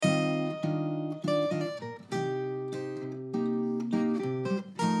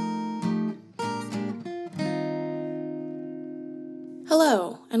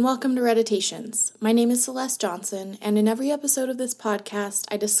Hello, and welcome to Reditations. My name is Celeste Johnson, and in every episode of this podcast,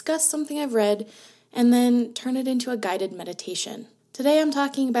 I discuss something I've read and then turn it into a guided meditation. Today I'm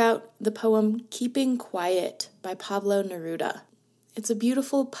talking about the poem Keeping Quiet by Pablo Neruda. It's a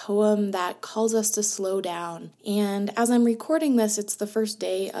beautiful poem that calls us to slow down, and as I'm recording this, it's the first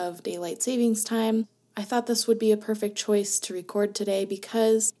day of daylight savings time. I thought this would be a perfect choice to record today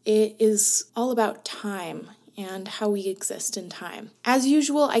because it is all about time and how we exist in time. As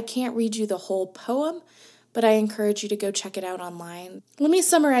usual, I can't read you the whole poem, but I encourage you to go check it out online. Let me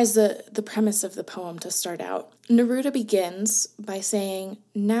summarize the premise of the poem to start out. Neruda begins by saying,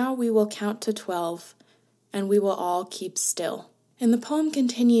 "Now we will count to 12, and we will all keep still." And the poem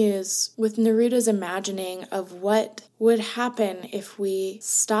continues with Neruda's imagining of what would happen if we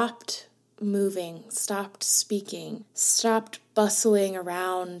stopped moving, stopped speaking, stopped bustling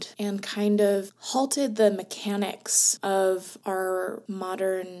around, and kind of halted the mechanics of our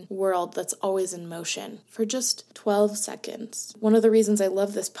modern world that's always in motion for just 12 seconds. One of the reasons I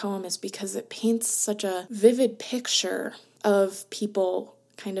love this poem is because it paints such a vivid picture of people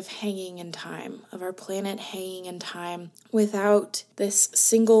kind of hanging in time, of our planet hanging in time without this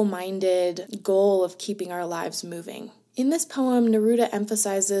single-minded goal of keeping our lives moving. In this poem, Neruda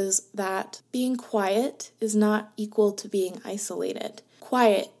emphasizes that being quiet is not equal to being isolated.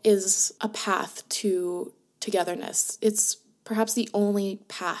 Quiet is a path to togetherness. It's perhaps the only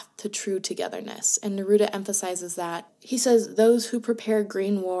path to true togetherness, and Neruda emphasizes that. He says, "Those who prepare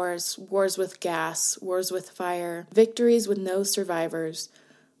green wars, wars with gas, wars with fire, victories with no survivors,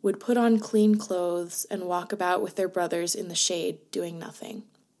 would put on clean clothes and walk about with their brothers in the shade, doing nothing."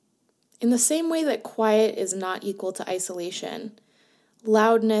 In the same way that quiet is not equal to isolation,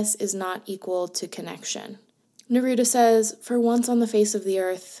 loudness is not equal to connection. Neruda says, "For once on the face of the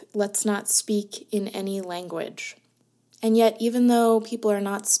earth, let's not speak in any language." And yet, even though people are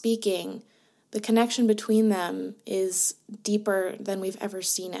not speaking, the connection between them is deeper than we've ever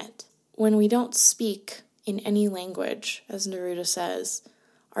seen it. When we don't speak in any language, as Neruda says,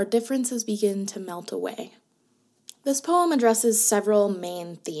 our differences begin to melt away. This poem addresses several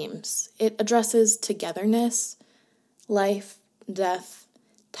main themes. It addresses togetherness, life, death,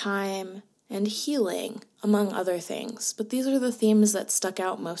 time, and healing, among other things. But these are the themes that stuck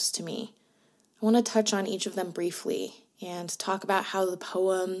out most to me. I want to touch on each of them briefly and talk about how the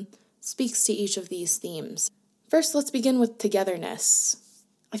poem speaks to each of these themes. First, let's begin with togetherness.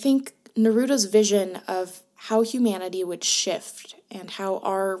 I think Neruda's vision of how humanity would shift and how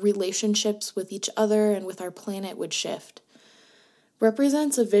our relationships with each other and with our planet would shift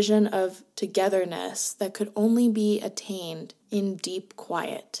represents a vision of togetherness that could only be attained in deep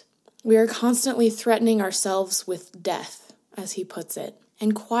quiet. We are constantly threatening ourselves with death, as he puts it,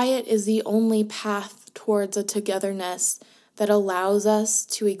 and quiet is the only path towards a togetherness that allows us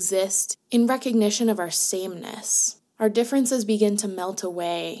to exist in recognition of our sameness. Our differences begin to melt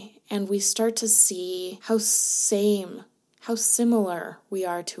away, and we start to see how similar we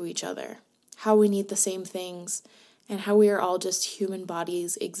are to each other, how we need the same things, and how we are all just human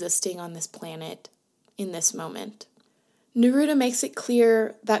bodies existing on this planet in this moment. Neruda makes it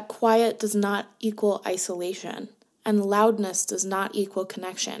clear that quiet does not equal isolation, and loudness does not equal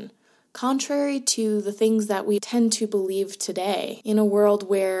connection, contrary to the things that we tend to believe today in a world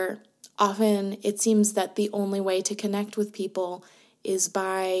where often it seems that the only way to connect with people is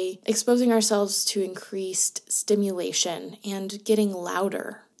by exposing ourselves to increased stimulation and getting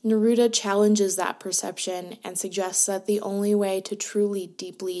louder. Neruda challenges that perception and suggests that the only way to truly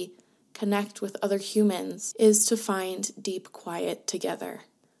deeply connect with other humans is to find deep quiet together.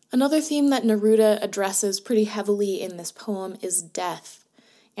 Another theme that Neruda addresses pretty heavily in this poem is death,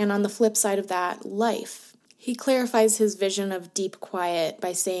 and on the flip side of that, life. He clarifies his vision of deep quiet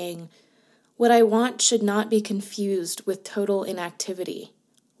by saying, "What I want should not be confused with total inactivity.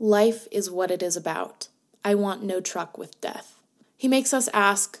 Life is what it is about. I want no truck with death." He makes us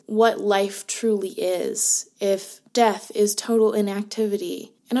ask what life truly is, if death is total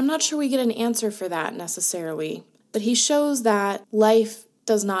inactivity. And I'm not sure we get an answer for that necessarily, but he shows that life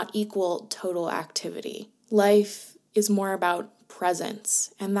does not equal total activity. Life is more about presence,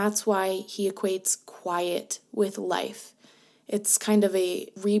 and that's why he equates quiet with life. It's kind of a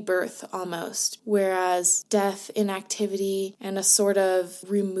rebirth almost, whereas death, inactivity, and a sort of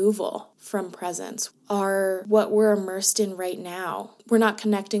removal from presence are what we're immersed in right now. We're not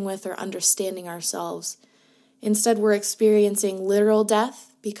connecting with or understanding ourselves. Instead, we're experiencing literal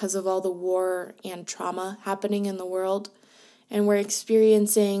death because of all the war and trauma happening in the world, and we're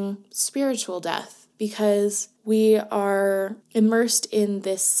experiencing spiritual death because we are immersed in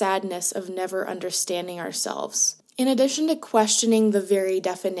this sadness of never understanding ourselves. In addition to questioning the very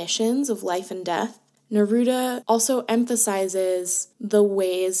definitions of life and death, Neruda also emphasizes the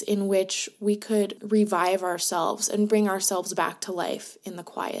ways in which we could revive ourselves and bring ourselves back to life in the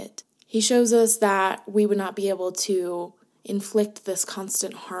quiet. He shows us that we would not be able to inflict this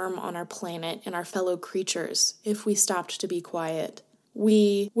constant harm on our planet and our fellow creatures if we stopped to be quiet.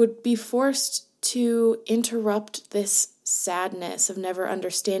 We would be forced to interrupt this sadness of never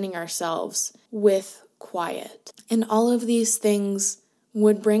understanding ourselves with quiet. And all of these things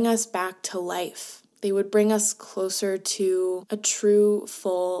would bring us back to life. They would bring us closer to a true,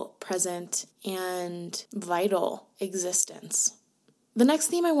 full, present, and vital existence. The next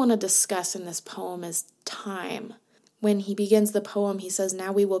theme I want to discuss in this poem is time. When he begins the poem, he says,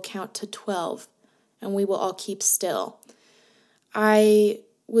 "Now we will count to 12, and we will all keep still." I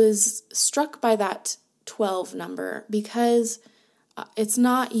was struck by that 12 number because it's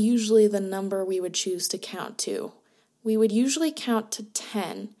not usually the number we would choose to count to. We would usually count to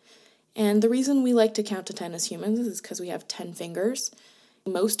 10. And the reason we like to count to 10 as humans is because we have 10 fingers.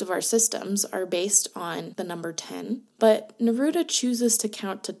 Most of our systems are based on the number 10, but Neruda chooses to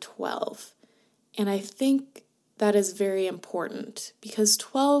count to 12. And I think that is very important because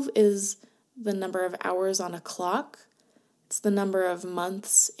 12 is the number of hours on a clock. It's the number of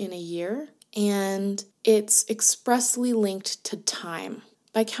months in a year, and it's expressly linked to time.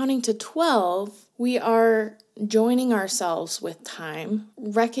 By counting to 12, we are joining ourselves with time,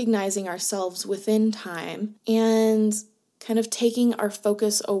 recognizing ourselves within time, and kind of taking our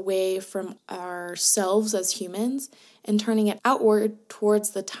focus away from ourselves as humans and turning it outward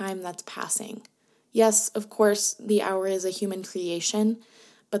towards the time that's passing. Yes, of course, the hour is a human creation,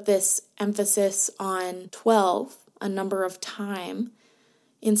 but this emphasis on 12, a number of time,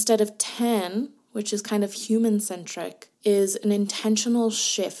 instead of 10, which is kind of human-centric, is an intentional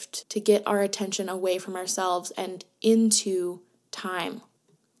shift to get our attention away from ourselves and into time.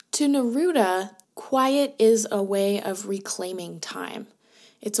 To Neruda, quiet is a way of reclaiming time.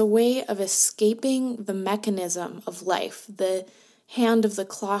 It's a way of escaping the mechanism of life, the hand of the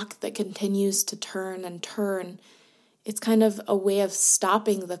clock that continues to turn and turn. It's kind of a way of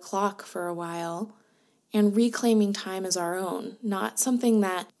stopping the clock for a while and reclaiming time as our own, not something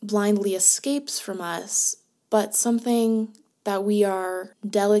that blindly escapes from us, but something that we are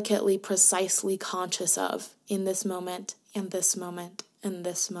delicately, precisely conscious of in this moment, and this moment, and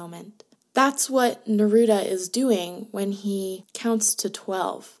this moment. That's what Neruda is doing when he counts to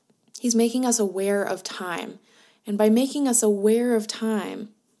 12. He's making us aware of time. And by making us aware of time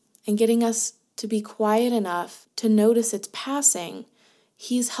and getting us to be quiet enough to notice its passing,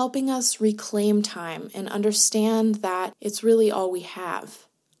 he's helping us reclaim time and understand that it's really all we have.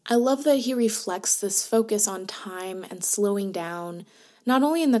 I love that he reflects this focus on time and slowing down, not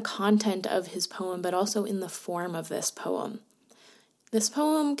only in the content of his poem, but also in the form of this poem. This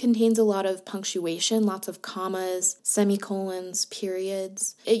poem contains a lot of punctuation, lots of commas, semicolons,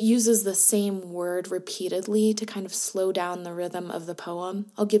 periods. It uses the same word repeatedly to kind of slow down the rhythm of the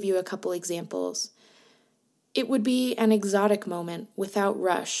poem. I'll give you a couple examples. It would be an exotic moment without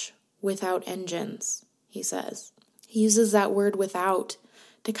rush, without engines, he says. He uses that word without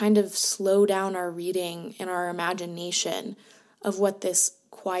to kind of slow down our reading and our imagination of what this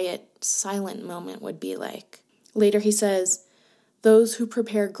quiet, silent moment would be like. Later he says, "Those who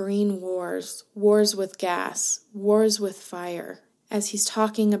prepare green wars, wars with gas, wars with fire," as he's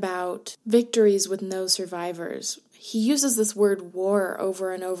talking about victories with no survivors. He uses this word war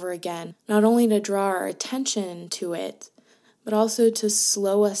over and over again, not only to draw our attention to it, but also to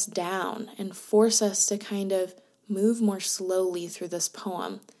slow us down and force us to kind of move more slowly through this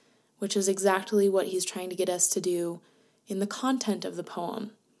poem, which is exactly what he's trying to get us to do in the content of the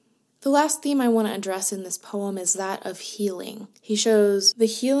poem. The last theme I want to address in this poem is that of healing. He shows the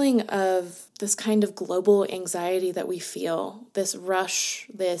healing of this kind of global anxiety that we feel, this rush,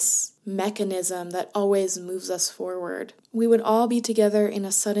 this mechanism that always moves us forward. We would all be together in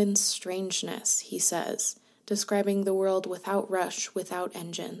a sudden strangeness, he says, describing the world without rush, without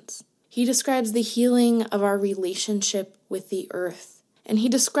engines. He describes the healing of our relationship with the earth, and he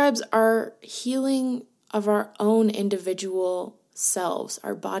describes our healing of our own individual selves,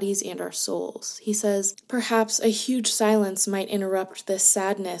 our bodies and our souls. He says, "Perhaps a huge silence might interrupt this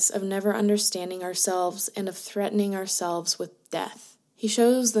sadness of never understanding ourselves and of threatening ourselves with death." He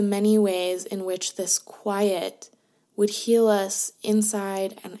shows the many ways in which this quiet would heal us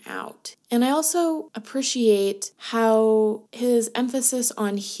inside and out. And I also appreciate how his emphasis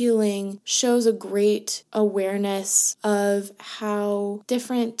on healing shows a great awareness of how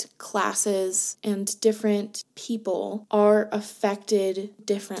different classes and different people are affected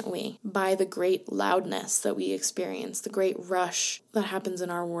differently by the great loudness that we experience, the great rush that happens in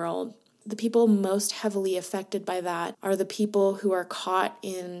our world. The people most heavily affected by that are the people who are caught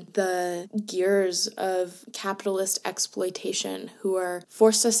in the gears of capitalist exploitation, who are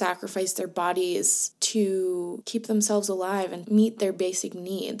forced to sacrifice their bodies to keep themselves alive and meet their basic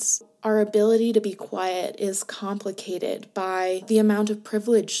needs. Our ability to be quiet is complicated by the amount of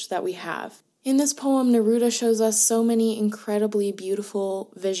privilege that we have. In this poem, Neruda shows us so many incredibly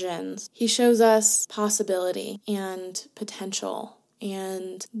beautiful visions. He shows us possibility and potential,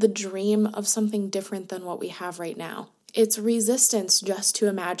 and the dream of something different than what we have right now. It's resistance just to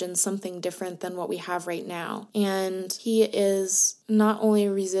imagine something different than what we have right now. And he is not only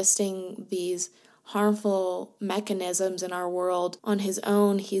resisting these harmful mechanisms in our world on his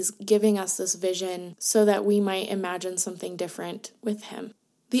own, he's giving us this vision so that we might imagine something different with him.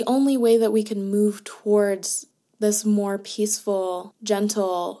 The only way that we can move towards this more peaceful,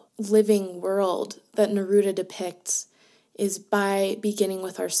 gentle, living world that Neruda depicts is by beginning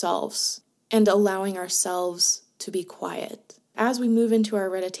with ourselves and allowing ourselves to be quiet. As we move into our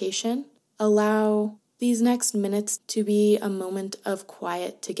meditation, allow these next minutes to be a moment of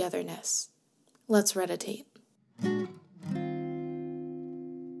quiet togetherness. Let's meditate.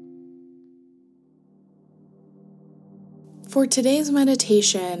 For today's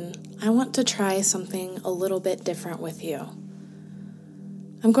meditation, I want to try something a little bit different with you.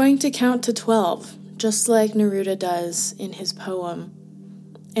 I'm going to count to 12. Just like Neruda does in his poem.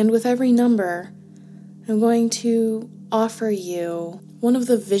 And with every number, I'm going to offer you one of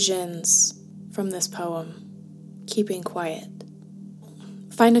the visions from this poem, keeping quiet.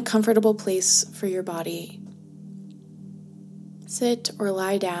 Find a comfortable place for your body. Sit or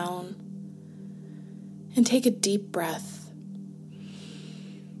lie down and take a deep breath.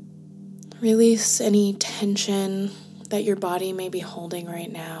 Release any tension that your body may be holding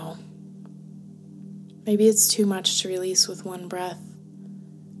right now. Maybe it's too much to release with one breath,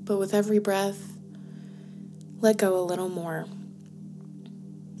 but with every breath, let go a little more.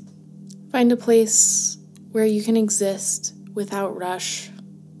 Find a place where you can exist without rush,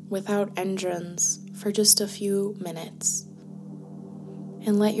 without engines, for just a few minutes.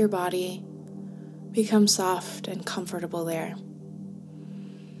 And let your body become soft and comfortable there.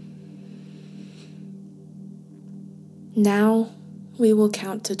 Now we will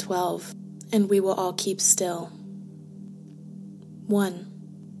count to 12. And we will all keep still.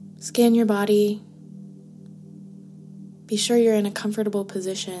 1. Scan your body. Be sure you're in a comfortable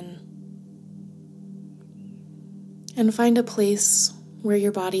position. And find a place where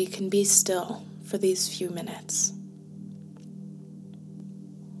your body can be still for these few minutes.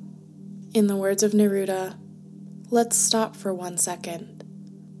 In the words of Neruda, let's stop for 1 second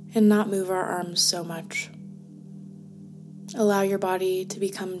and not move our arms so much. Allow your body to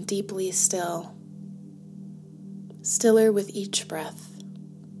become deeply still, stiller with each breath.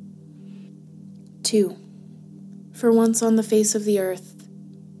 2. For once on the face of the earth,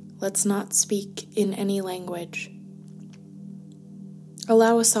 let's not speak in any language.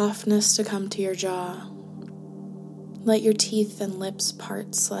 Allow a softness to come to your jaw. Let your teeth and lips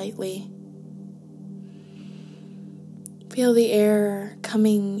part slightly. Feel the air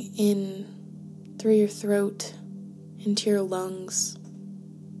coming in through your throat into your lungs,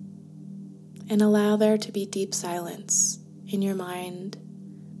 and allow there to be deep silence in your mind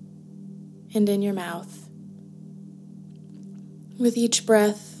and in your mouth. With each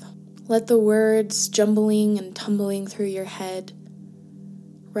breath, let the words jumbling and tumbling through your head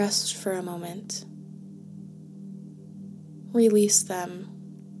rest for a moment. Release them.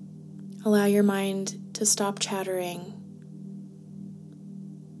 Allow your mind to stop chattering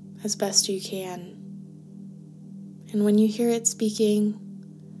as best you can. And when you hear it speaking,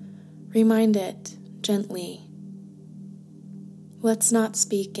 remind it gently. Let's not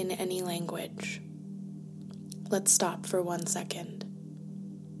speak in any language. Let's stop for 1 second.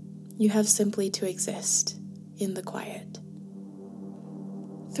 You have simply to exist in the quiet.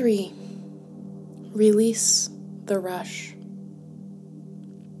 3. Release the rush.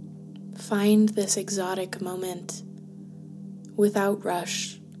 Find this exotic moment without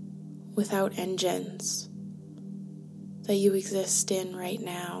rush, without engines, that you exist in right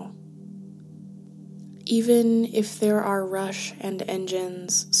now. Even if there are rush and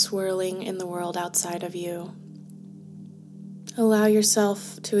engines swirling in the world outside of you, allow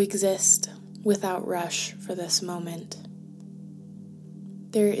yourself to exist without rush for this moment.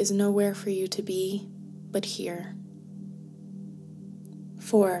 There is nowhere for you to be but here.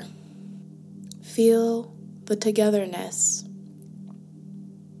 4. Feel the togetherness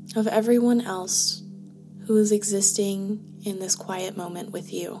of everyone else who is existing in this quiet moment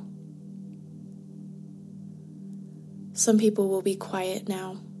with you. Some people will be quiet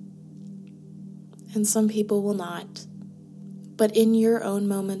now, and some people will not. But in your own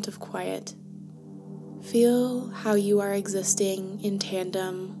moment of quiet, feel how you are existing in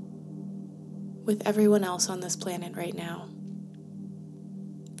tandem with everyone else on this planet right now.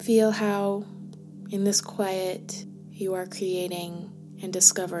 Feel how, in this quiet, you are creating and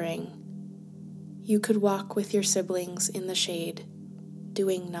discovering. You could walk with your siblings in the shade,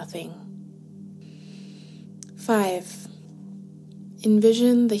 doing nothing. 5.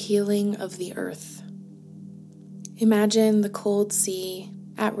 Envision the healing of the earth. Imagine the cold sea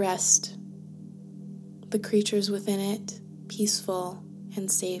at rest, the creatures within it peaceful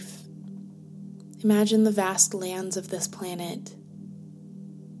and safe. Imagine the vast lands of this planet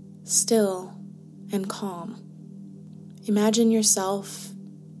still and calm. Imagine yourself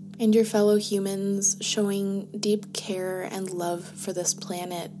and your fellow humans showing deep care and love for this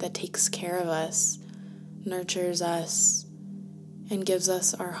planet that takes care of us, nurtures us, and gives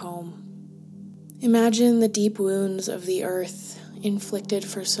us our home. Imagine the deep wounds of the earth inflicted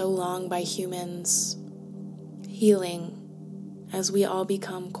for so long by humans, healing as we all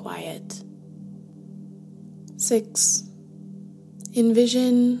become quiet. 6.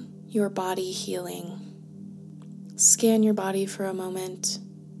 Envision your body healing. Scan your body for a moment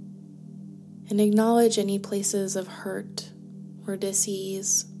and acknowledge any places of hurt or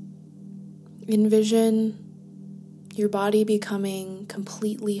disease. Envision your body becoming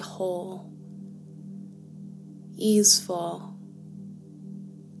completely whole, easeful,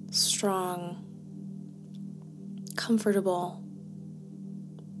 strong, comfortable,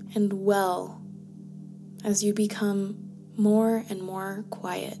 and well as you become more and more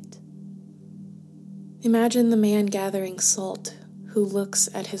quiet. Imagine the man gathering salt who looks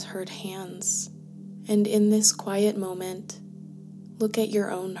at his hurt hands, and in this quiet moment, look at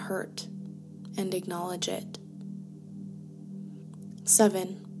your own hurt and acknowledge it.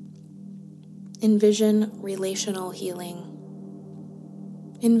 7. Envision relational healing.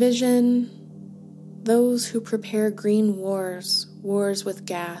 Envision those who prepare green wars, wars with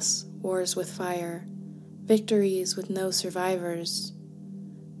gas, wars with fire, victories with no survivors,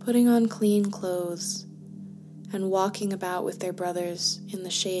 putting on clean clothes, and walking about with their brothers in the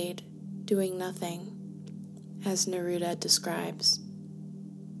shade, doing nothing, as Neruda describes.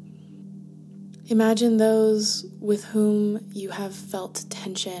 Imagine those with whom you have felt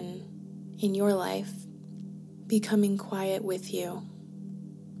tension in your life becoming quiet with you.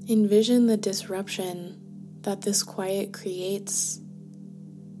 Envision the disruption that this quiet creates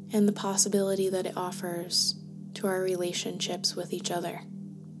and the possibility that it offers to our relationships with each other.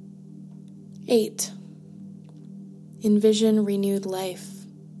 8. Envision renewed life.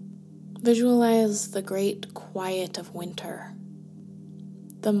 Visualize the great quiet of winter,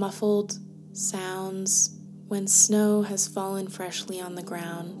 the muffled sounds when snow has fallen freshly on the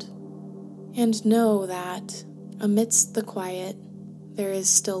ground, and know that amidst the quiet there is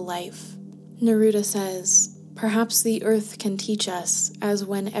still life. Neruda says, "Perhaps the earth can teach us as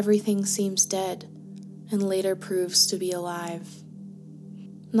when everything seems dead and later proves to be alive."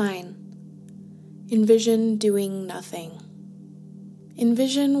 9. Envision doing nothing.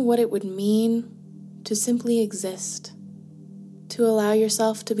 Envision what it would mean to simply exist, to allow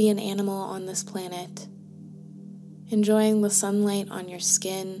yourself to be an animal on this planet, enjoying the sunlight on your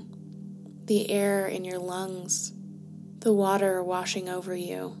skin, the air in your lungs, the water washing over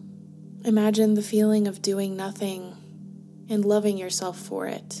you. Imagine the feeling of doing nothing and loving yourself for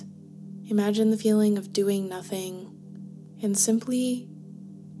it. Imagine the feeling of doing nothing and simply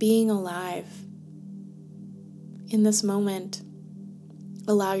being alive. In this moment,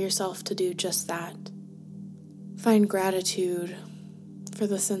 allow yourself to do just that. Find gratitude for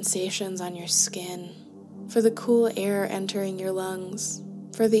the sensations on your skin, for the cool air entering your lungs,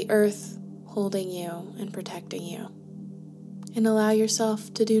 for the earth holding you and protecting you. And allow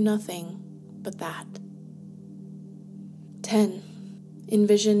yourself to do nothing but that. 10.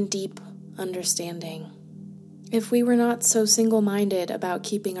 Envision deep understanding. If we were not so single-minded about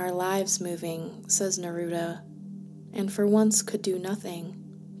keeping our lives moving, says Neruda, and for once could do nothing,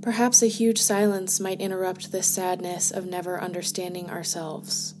 perhaps a huge silence might interrupt this sadness of never understanding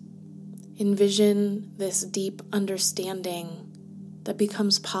ourselves. Envision this deep understanding that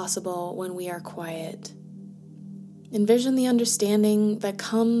becomes possible when we are quiet. Envision the understanding that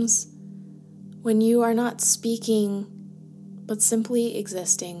comes when you are not speaking, but simply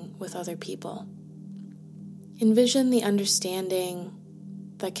existing with other people. Envision the understanding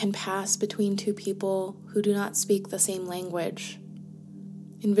that can pass between two people who do not speak the same language.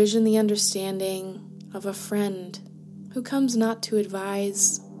 Envision the understanding of a friend who comes not to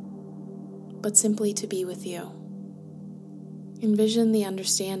advise, but simply to be with you. Envision the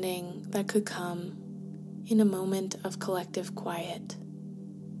understanding that could come in a moment of collective quiet.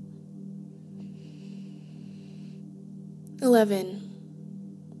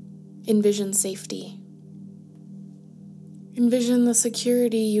 11. Envision safety. Envision the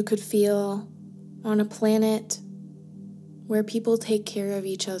security you could feel on a planet where people take care of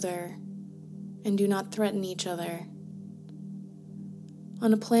each other and do not threaten each other.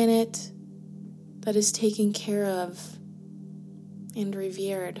 On a planet that is taken care of and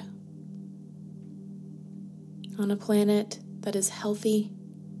revered. On a planet that is healthy,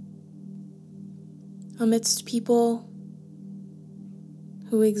 amidst people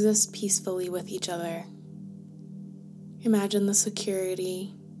who exist peacefully with each other. Imagine the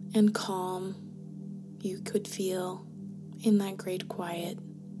security and calm you could feel in that great quiet.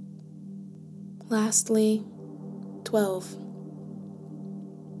 Lastly, 12.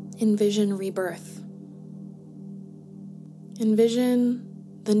 Envision rebirth. Envision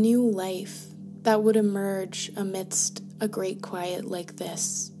the new life that would emerge amidst a great quiet like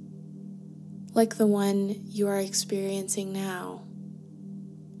this, like the one you are experiencing now,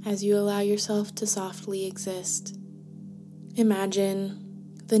 as you allow yourself to softly exist.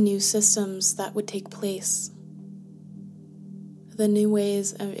 Imagine the new systems that would take place, the new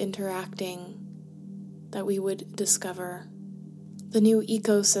ways of interacting that we would discover, the new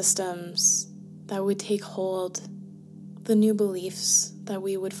ecosystems that would take hold, the new beliefs that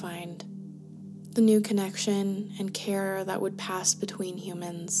we would find, the new connection and care that would pass between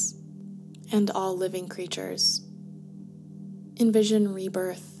humans and all living creatures. Envision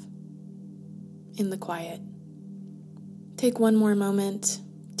rebirth in the quiet. Take one more moment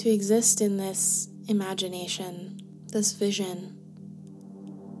to exist in this imagination, this vision.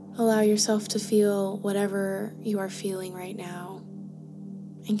 Allow yourself to feel whatever you are feeling right now,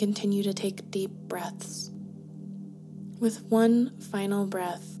 and continue to take deep breaths. With one final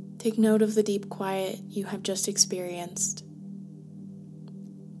breath, take note of the deep quiet you have just experienced.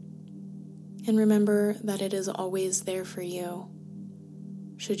 And remember that it is always there for you,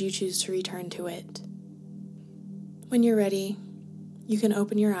 should you choose to return to it. When you're ready, you can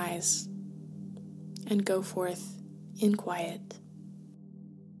open your eyes and go forth in quiet.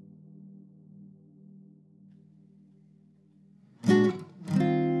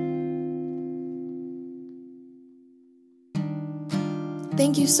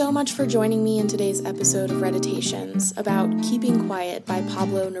 Thank you so much for joining me in today's episode of Reditations about Keeping Quiet by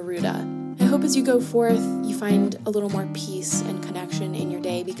Pablo Neruda. I hope as you go forth, you find a little more peace and connection in your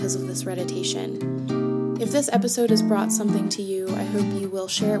day because of this meditation. If this episode has brought something to you, I hope you will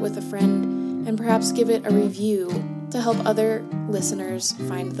share it with a friend and perhaps give it a review to help other listeners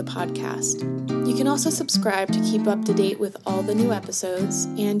find the podcast. You can also subscribe to keep up to date with all the new episodes,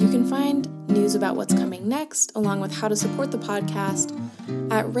 and you can find news about what's coming next, along with how to support the podcast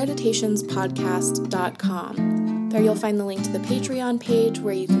at reditationspodcast.com. There you'll find the link to the Patreon page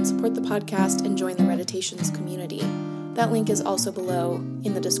where you can support the podcast and join the Reditations community. That link is also below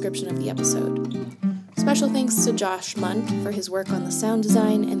in the description of the episode. Special thanks to Josh Munt for his work on the sound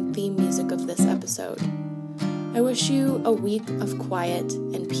design and theme music of this episode. I wish you a week of quiet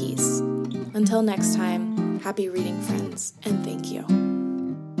and peace. Until next time, happy reading, friends, and thank you.